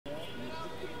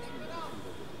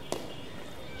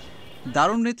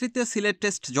দারুণ নেতৃত্বে সিলেট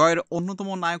টেস্ট জয়ের অন্যতম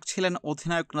নায়ক ছিলেন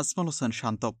অধিনায়ক নাজমুল হোসেন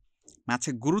শান্ত।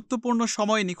 ম্যাচে গুরুত্বপূর্ণ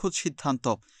সময়ে নিখুঁত সিদ্ধান্ত,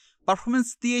 পারফরমেন্স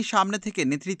দিয়েই সামনে থেকে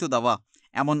নেতৃত্ব দেওয়া,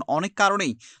 এমন অনেক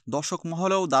কারণেই দর্শক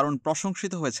মহলেও দারুণ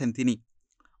প্রশংসিত হয়েছেন তিনি।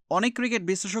 অনেক ক্রিকেট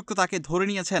বিশেষজ্ঞ তাকে ধরে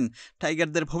নিয়েছেন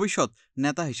টাইগারদের ভবিষ্যৎ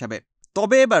নেতা হিসাবে।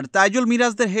 তবে এবার তাইজুল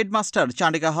মিরাজদের হেডমাস্টার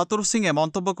চান্ডিকা হাথুরু সিংয়ে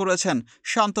মন্তব্য করেছেন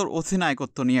শান্তর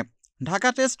অধিনায়কত্ব নিয়ে। ঢাকা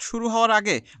টেস্ট শুরু হওয়ার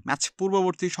আগে ম্যাচ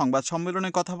পূর্ববর্তী সংবাদ সম্মেলনে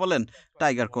কথা বলেন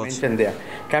tiger coach.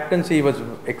 Captaincy was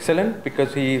excellent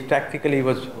because he tactically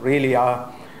was really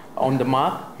on the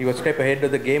mark. He was step ahead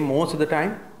of the game most of the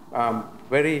time.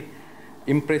 Very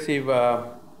impressive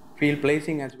field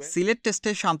placing as well. Sylhet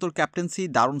টেস্টে শান্তর captaincy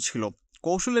দারুণ ছিল,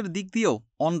 কৌশলের দিক দিয়েও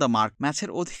on the mark. ম্যাচের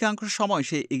অধিকাংশ সময়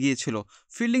সে এগিয়ে ছিল,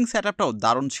 ফিল্ডিং সেটআপটাও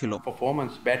দারুণ ছিল।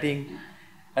 Performance, batting,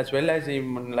 as well as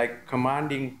even like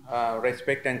commanding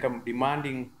respect and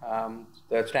demanding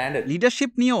the standard.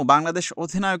 Leadership নিয়েও বাংলাদেশ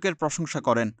অধিনায়কের প্রশংসা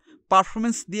করেন।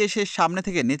 পারফরমেন্স দিয়ে সে সামনে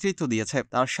থেকে নেতৃত্ব দিয়েছে,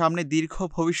 তার সামনে দীর্ঘ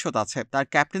ভবিষ্যৎ আছে। তার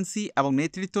ক্যাপ্টেন্সি এবং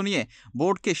নেতৃত্ব নিয়ে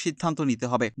বোর্ডকে সিদ্ধান্ত নিতে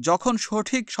হবে। যখন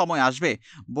সঠিক সময় আসবে,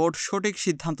 বোর্ড সঠিক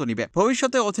সিদ্ধান্ত নিবে।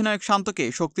 ভবিষ্যতে অধিনায়ক শান্তকে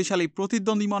শক্তিশালী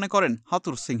প্রতিদ্বন্দ্বী মনে করেন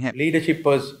Hathuru সিংহে। Leadership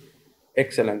was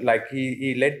excellent. Like he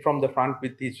led from the front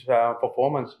with his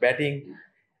performance, batting.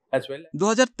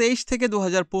 2023 থেকে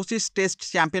 2025 টেস্ট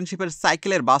চ্যাম্পিয়নশিপের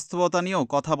সাইকেলের বাস্তবতা নিয়েও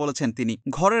কথা বলেছেন তিনি।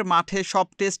 ঘরের মাঠে সব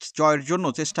টেস্ট জয়ের জন্য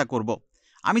চেষ্টা করব।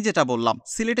 আমি যেটা বললাম,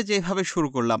 সিলেটে যেভাবে শুরু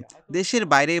করলাম, দেশের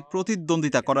বাইরে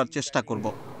প্রতিদ্বন্দ্বিতা করার চেষ্টা করব।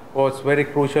 Was very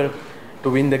crucial to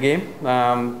win the game.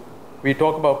 We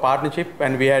talk about partnership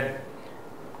and we had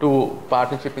two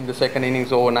partnership in the second innings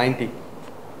over 90.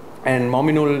 And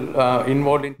Mominul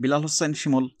involved in Bilal Hussain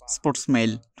Shimul, Sports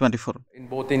Mail 24. In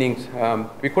both innings,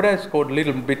 we could have scored a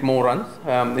little bit more runs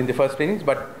in the first innings,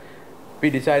 but we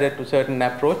decided to certain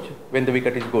approach when the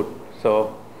wicket is good. So,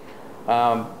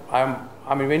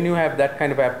 I mean, when you have that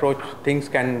kind of approach, things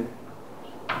can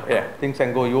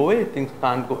go your way. Things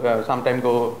can't go, sometimes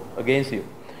go against you.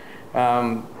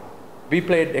 We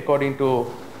played according to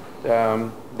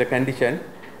the condition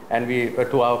and we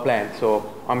to our plan. So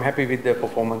I'm happy with the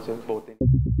performances both.